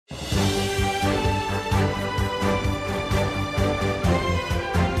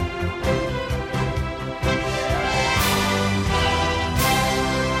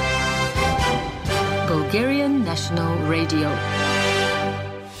International Radio.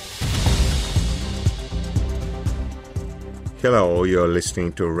 Hello, you're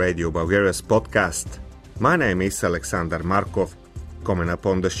listening to Radio Bulgaria's podcast. My name is Alexander Markov. Coming up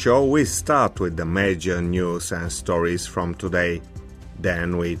on the show, we start with the major news and stories from today.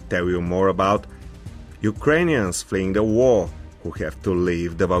 Then we tell you more about Ukrainians fleeing the war who have to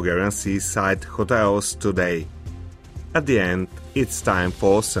leave the Bulgarian seaside hotels today. At the end, it's time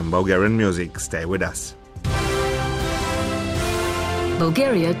for some Bulgarian music. Stay with us.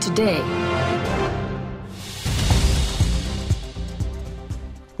 Bulgaria Today.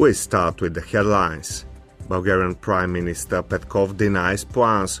 We start with the headlines. Bulgarian Prime Minister Petkov denies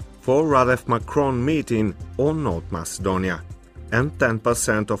plans for Radev-Macron meeting on North Macedonia. And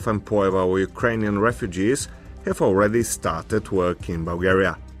 10% of employable Ukrainian refugees have already started work in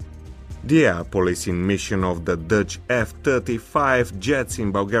Bulgaria. The air policing mission of the Dutch F-35 jets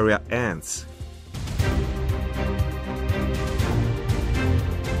in Bulgaria ends.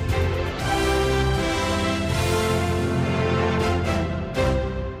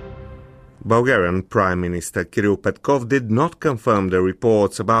 Bulgarian Prime Minister Kirill Petkov did not confirm the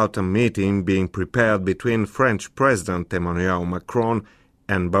reports about a meeting being prepared between French President Emmanuel Macron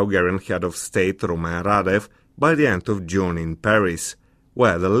and Bulgarian Head of State Rumen Radev by the end of June in Paris,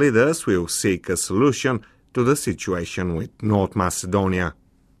 where the leaders will seek a solution to the situation with North Macedonia.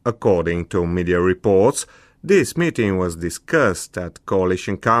 According to media reports, this meeting was discussed at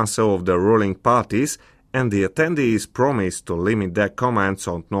Coalition Council of the ruling parties, and the attendees promised to limit their comments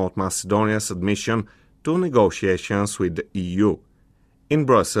on North Macedonia's admission to negotiations with the EU. In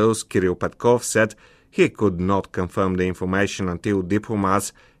Brussels, Kirill Petkov said he could not confirm the information until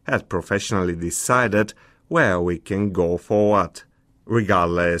diplomats had professionally decided where we can go forward.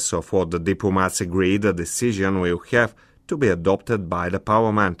 Regardless of what the diplomats agree, the decision will have to be adopted by the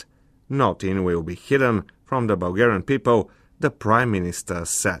parliament. Nothing will be hidden from the Bulgarian people, the Prime Minister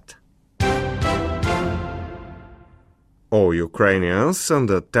said. All Ukrainians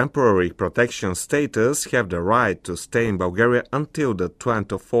under temporary protection status have the right to stay in Bulgaria until the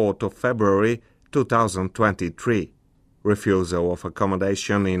 24th of February 2023. Refusal of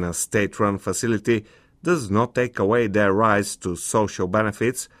accommodation in a state-run facility does not take away their rights to social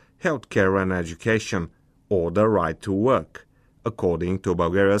benefits, healthcare and education, or the right to work, according to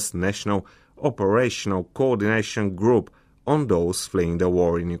Bulgaria's National Operational Coordination Group on those fleeing the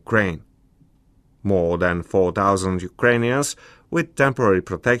war in Ukraine. More than 4,000 Ukrainians with temporary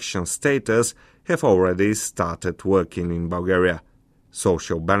protection status have already started working in Bulgaria.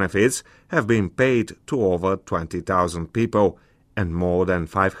 Social benefits have been paid to over 20,000 people, and more than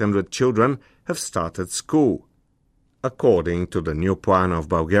 500 children have started school. According to the new plan of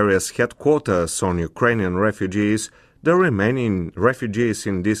Bulgaria's headquarters on Ukrainian refugees, the remaining refugees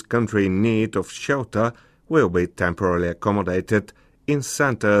in this country in need of shelter will be temporarily accommodated in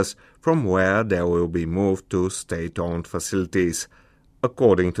centers from where they will be moved to state-owned facilities.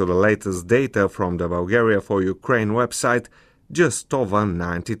 According to the latest data from the Bulgaria for Ukraine website, just over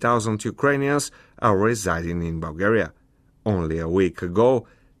 90,000 Ukrainians are residing in Bulgaria. Only a week ago,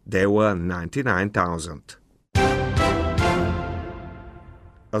 there were 99,000.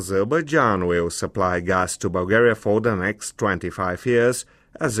 Azerbaijan will supply gas to Bulgaria for the next 25 years,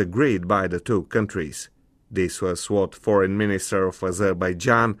 as agreed by the two countries. This was what Foreign Minister of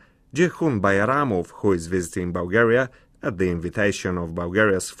Azerbaijan, Ceyhun Bayramov, who is visiting Bulgaria at the invitation of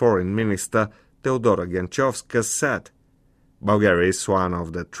Bulgaria's Foreign Minister Teodora Genchovska, said. Bulgaria is one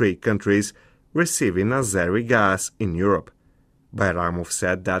of the three countries receiving Azeri gas in Europe. Bayramov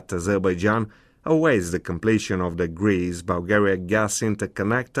said that Azerbaijan awaits the completion of the Greece-Bulgaria gas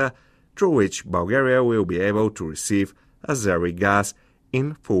interconnector, through which Bulgaria will be able to receive Azeri gas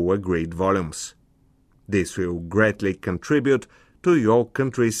in full agreed volumes. This will greatly contribute to your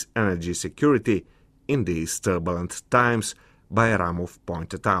country's energy security in these turbulent times, Bayramov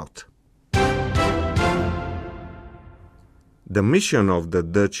pointed out. The mission of the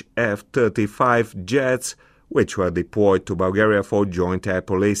Dutch F-35 jets, which were deployed to Bulgaria for joint air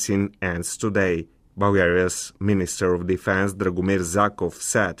policing, ends today, Bulgaria's Minister of Defense Dragomir Zakov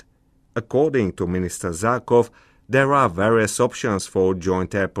said. According to Minister Zakov, there are various options for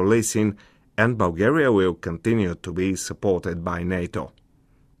joint air policing, and Bulgaria will continue to be supported by NATO.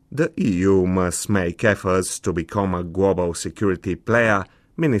 The EU must make efforts to become a global security player,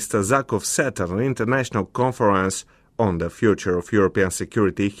 Minister Zakov said at an international conference on the future of European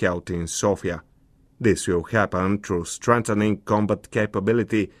security held in Sofia. This will happen through strengthening combat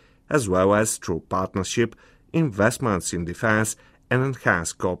capability as well as through partnership, investments in defense and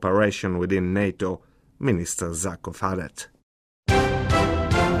enhanced cooperation within NATO, Minister Zakov added.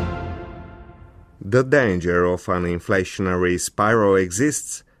 The danger of an inflationary spiral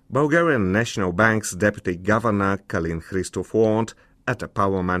exists, Bulgarian National Bank's Deputy Governor Kalin Christov warned at a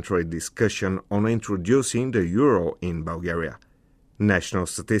parliamentary discussion on introducing the euro in Bulgaria. National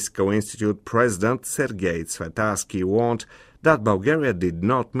Statistical Institute President Sergei Tsvetarsky warned that Bulgaria did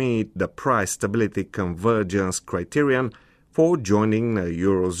not meet the price stability convergence criterion for joining the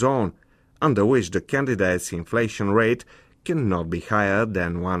eurozone, under which the candidate's inflation rate cannot be higher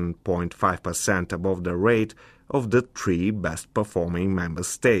than 1.5% above the rate of the three best-performing member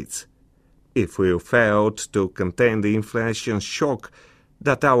states. If we failed to contain the inflation shock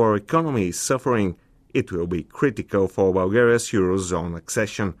that our economy is suffering, it will be critical for Bulgaria's eurozone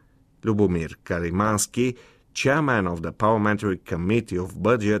accession, Lubomir Karimansky, chairman of the Parliamentary Committee of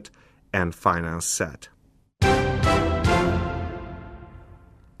Budget and Finance, said.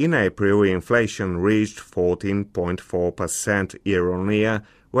 In April, inflation reached 14.4% year-on-year,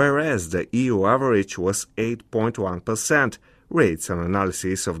 whereas the EU average was 8.1%, reads an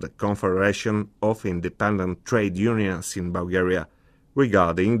analysis of the Confederation of Independent Trade Unions in Bulgaria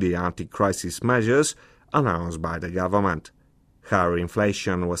regarding the anti-crisis measures announced by the government. Higher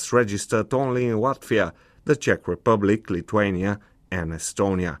inflation was registered only in Latvia, the Czech Republic, Lithuania, and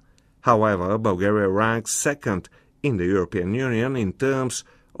Estonia. However, Bulgaria ranks second in the European Union in terms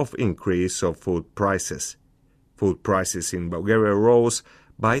of increase of food prices. Food prices in Bulgaria rose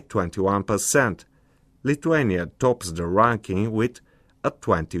by 21%. Lithuania tops the ranking with a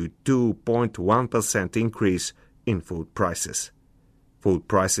 22.1% increase in food prices. Food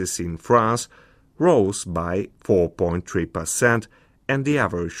prices in France rose by 4.3%, and the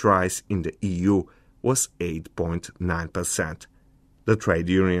average rise in the EU was 8.9%. The trade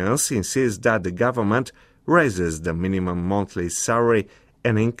unions insist that the government raises the minimum monthly salary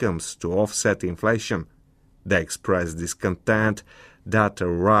and incomes to offset inflation. They express discontent that a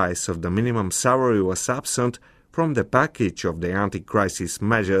rise of the minimum salary was absent from the package of the anti-crisis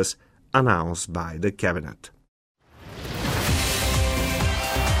measures announced by the cabinet.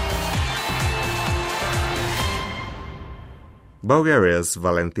 Bulgaria's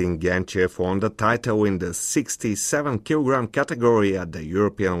Valentin Genchev won the title in the 67-kilogram category at the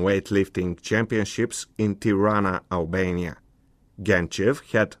European Weightlifting Championships in Tirana, Albania. Genchev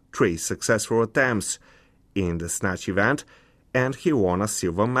had 3 successful attempts in the snatch event, and he won a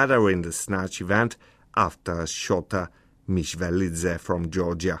silver medal in the snatch event after Shota Mishvelidze from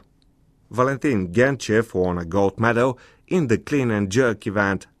Georgia. Valentin Genchev won a gold medal in the clean and jerk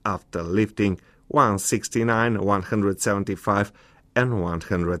event after lifting 169, 175 and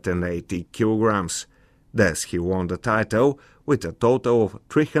 180 kilograms. Thus he won the title with a total of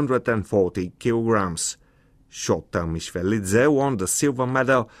 340 kilograms. Shota Mishvelidze won the silver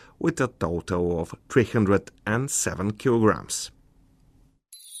medal with a total of 307 kilograms.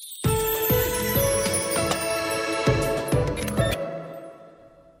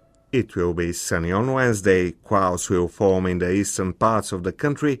 It will be sunny on Wednesday. Clouds will form in the eastern parts of the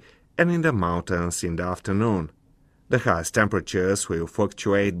country and in the mountains in the afternoon. The highest temperatures will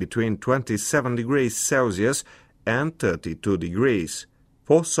fluctuate between 27 degrees Celsius and 32 degrees.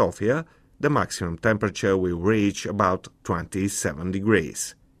 For Sofia, the maximum temperature will reach about 27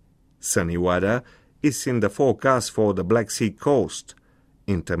 degrees. Sunny weather is in the forecast for the Black Sea coast.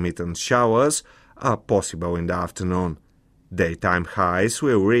 Intermittent showers are possible in the afternoon. Daytime highs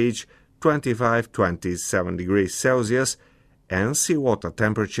will reach 25-27 degrees Celsius and seawater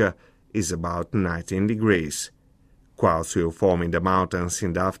temperature is about 19 degrees. Clouds will form in the mountains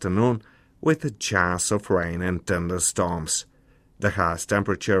in the afternoon with a chance of rain and thunderstorms. The highest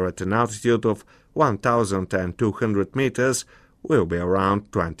temperature at an altitude of 1,200 meters will be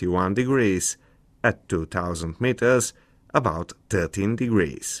around 21 degrees. At 2,000 meters, about 13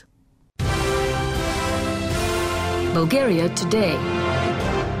 degrees. Bulgaria today.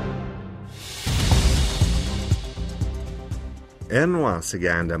 And once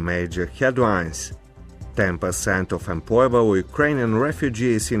again, the major headlines. 10% of employable Ukrainian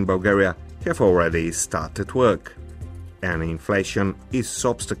refugees in Bulgaria have already started work. And inflation is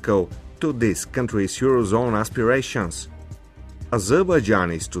obstacle to this country's Eurozone aspirations. Azerbaijan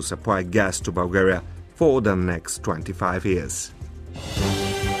is to supply gas to Bulgaria for the next 25 years.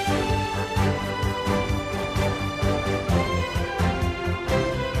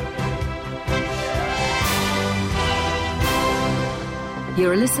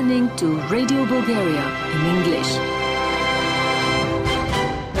 You're listening to Radio Bulgaria in English.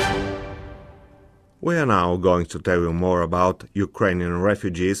 We are now going to tell you more about Ukrainian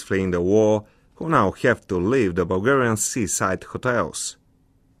refugees fleeing the war who now have to leave the Bulgarian seaside hotels.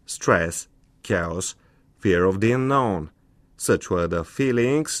 Stress, chaos, fear of the unknown. Such were the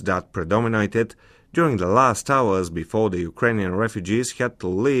feelings that predominated during the last hours before the Ukrainian refugees had to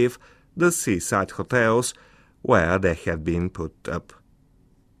leave the seaside hotels where they had been put up.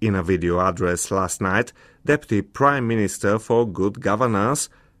 In a video address last night, Deputy Prime Minister for Good Governance,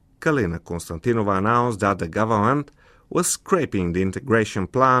 Kalina Konstantinova, announced that the government was scrapping the integration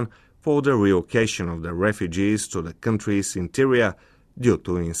plan for the relocation of the refugees to the country's interior due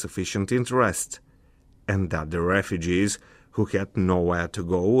to insufficient interest, and that the refugees who had nowhere to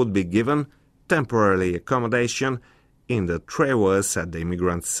go would be given temporary accommodation in the trailers at the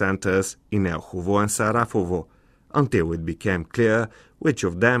immigrant centers in Elhuvo and Sarafovo, until it became clear which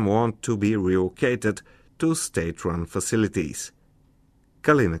of them want to be relocated to state-run facilities.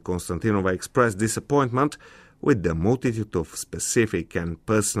 Kalina Konstantinova expressed disappointment with the multitude of specific and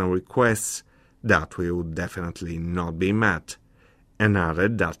personal requests that will definitely not be met, and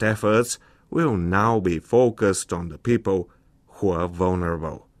added that efforts will now be focused on the people who are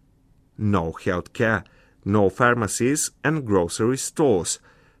vulnerable. No healthcare, no pharmacies and grocery stores.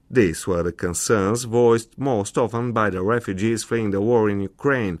 These were the concerns voiced most often by the refugees fleeing the war in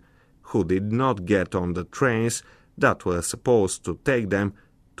Ukraine, who did not get on the trains that were supposed to take them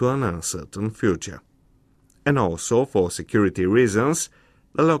to an uncertain future. And also, for security reasons,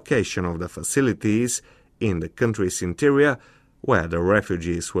 the location of the facilities in the country's interior where the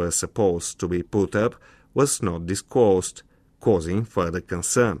refugees were supposed to be put up was not disclosed, causing further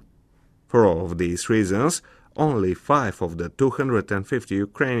concern. For all of these reasons, only 5 of the 250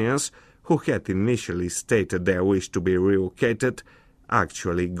 Ukrainians who had initially stated their wish to be relocated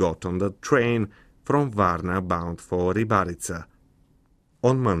actually got on the train from Varna bound for Ribarica.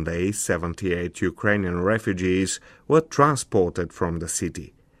 On Monday, 78 Ukrainian refugees were transported from the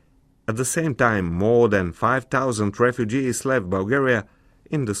city. At the same time, more than 5,000 refugees left Bulgaria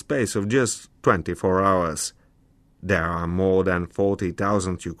in the space of just 24 hours. There are more than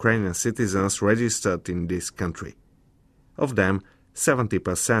 40,000 Ukrainian citizens registered in this country. Of them,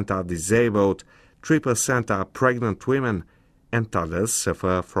 70% are disabled, 3% are pregnant women, and others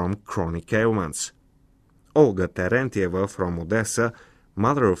suffer from chronic ailments. Olga Terentieva from Odessa,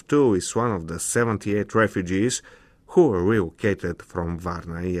 mother of 2, is one of the 78 refugees who were relocated from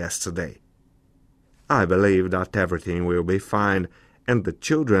Varna yesterday. I believe that everything will be fine and the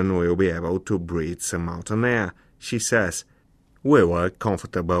children will be able to breathe some mountain air, she says. We were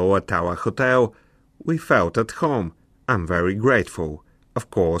comfortable at our hotel. We felt at home. I'm very grateful.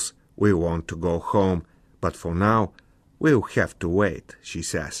 Of course, we want to go home, but for now, we'll have to wait, she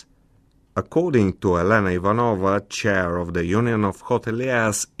says. According to Elena Ivanova, chair of the Union of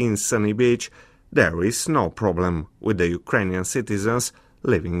Hoteliers in Sunny Beach, there is no problem with the Ukrainian citizens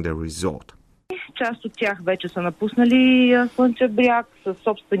leaving the resort. Част от тях вече са напуснали Слънчев бряг с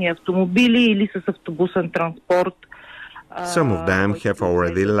собствени автомобили или с автобусен транспорт. Some of them have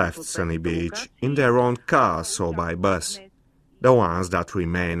already left Sunny Beach in their own cars or by bus. The ones that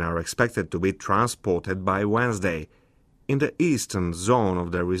remain are expected to be transported by Wednesday. In the eastern zone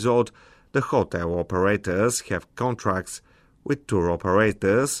of the resort, the hotel operators have contracts with tour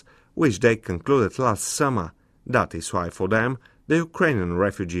operators which they concluded last summer. That is why for them the Ukrainian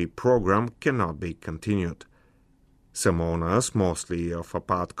refugee program cannot be continued. Some owners, mostly of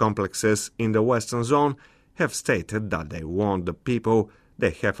apart complexes in the western zone, have stated that they want the people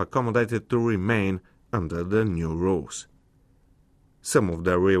they have accommodated to remain under the new rules. Some of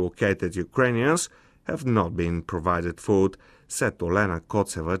the relocated Ukrainians have not been provided food, said Olena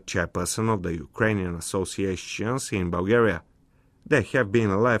Kotseva, chairperson of the Ukrainian associations in Bulgaria. They have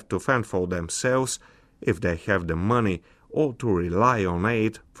been left to fend for themselves if they have the money or to rely on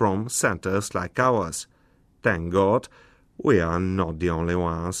aid from centers like ours. Thank God, we are not the only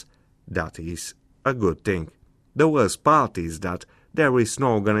ones. That is a good thing. The worst part is that there is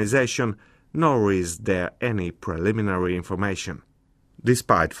no organization, nor is there any preliminary information.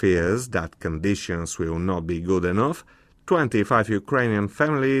 Despite fears that conditions will not be good enough, 25 Ukrainian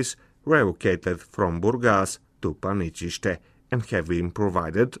families relocated from Burgas to Panichiste and have been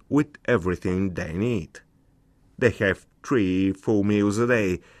provided with everything they need. They have 3 full meals a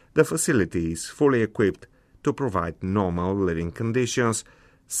day. The facility is fully equipped to provide normal living conditions,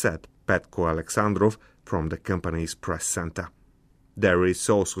 said Petko Alexandrov from the company's press center. There is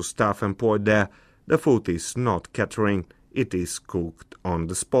also staff employed there. The food is not catering, it is cooked on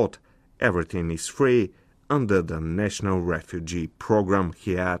the spot. Everything is free under the National Refugee Program,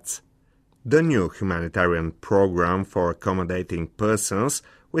 he adds. The new humanitarian program for accommodating persons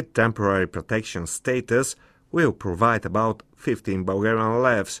with temporary protection status will provide about 15 Bulgarian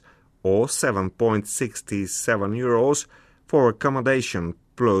levs, or 7.67 euros, for accommodation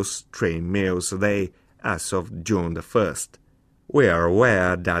plus 3 meals a day as of June the 1st. We are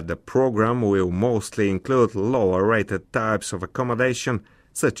aware that the program will mostly include lower-rated types of accommodation,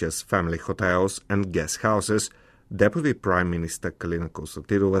 such as family hotels and guest houses, Deputy Prime Minister Kalina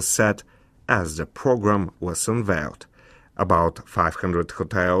Konstantinova said as the program was unveiled. About 500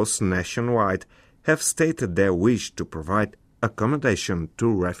 hotels nationwide have stated their wish to provide accommodation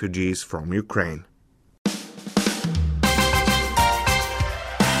to refugees from Ukraine.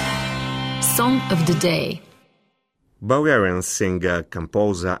 Song of the Day. Bulgarian singer,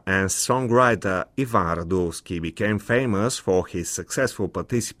 composer and songwriter Ivan Radulski became famous for his successful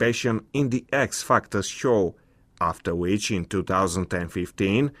participation in the X Factor show, after which in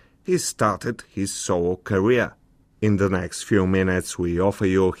 2015 he started his solo career. In the next few minutes we offer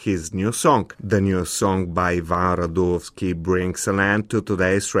you his new song. The new song by Ivan Radulski brings an end to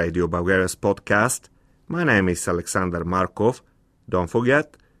today's Radio Bulgaria's podcast. My name is Alexander Markov. Don't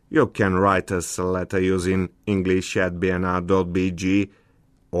forget, you can write us a letter using english@bnr.bg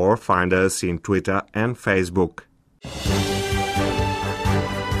or find us in Twitter and Facebook.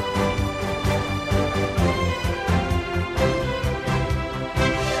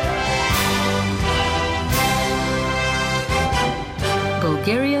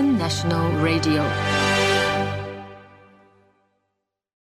 Bulgarian National Radio.